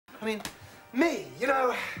I mean, me, you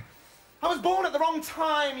know, I was born at the wrong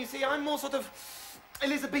time, you see. I'm more sort of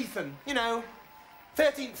Elizabethan, you know,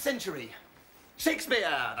 13th century. Shakespeare,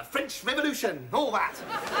 the French Revolution, all that.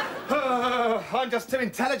 I'm just too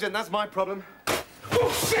intelligent, that's my problem.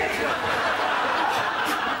 Oh, shit!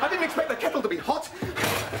 I didn't expect the kettle to be hot.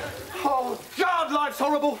 Oh, God, life's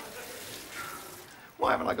horrible.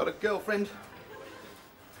 Why haven't I got a girlfriend?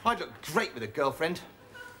 I'd look great with a girlfriend.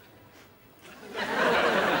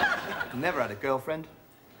 Never had a girlfriend.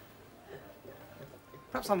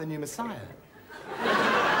 Perhaps I'm the new Messiah.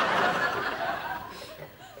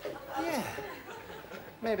 Yeah,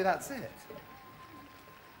 maybe that's it.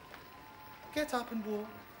 Get up and walk.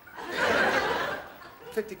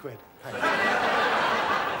 50 quid. Thanks.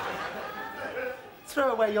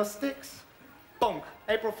 Throw away your sticks. Bonk.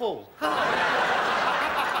 April Fool.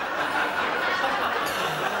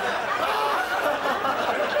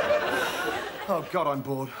 Oh, God, I'm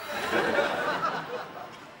bored.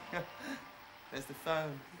 There's the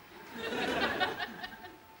phone.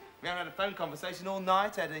 We haven't had a phone conversation all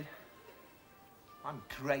night, Eddie. I'm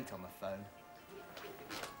great on the phone.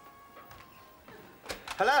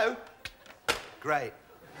 Hello? Great.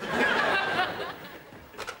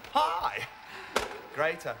 Hi.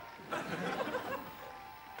 Greater.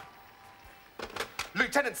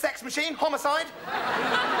 Lieutenant Sex Machine, homicide?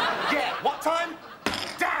 Yeah, what time?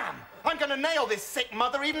 Damn! I'm gonna nail this sick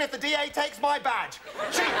mother even if the DA takes my badge.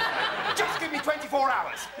 Chief, just give me 24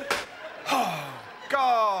 hours. Oh,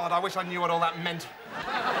 God, I wish I knew what all that meant.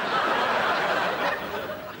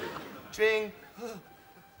 Dring.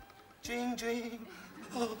 Dring, dring.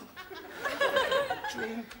 Oh.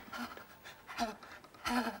 Dring.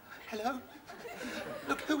 Hello?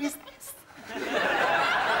 Look, who is this?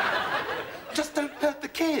 Just don't hurt the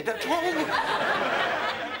kid, okay?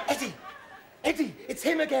 Eddie! Eddie, it's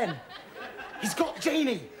him again. He's got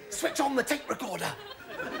Janie. Switch on the tape recorder.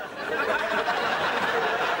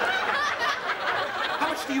 How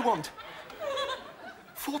much do you want?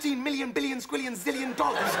 14 million billion squillion zillion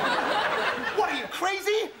dollars. What, are you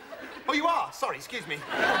crazy? Oh, you are? Sorry, excuse me.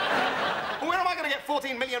 Well, where am I going to get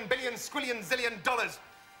 14 million billion squillion zillion dollars?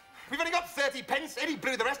 We've only got 30 pence. Eddie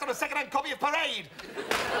blew the rest on a second-hand copy of Parade.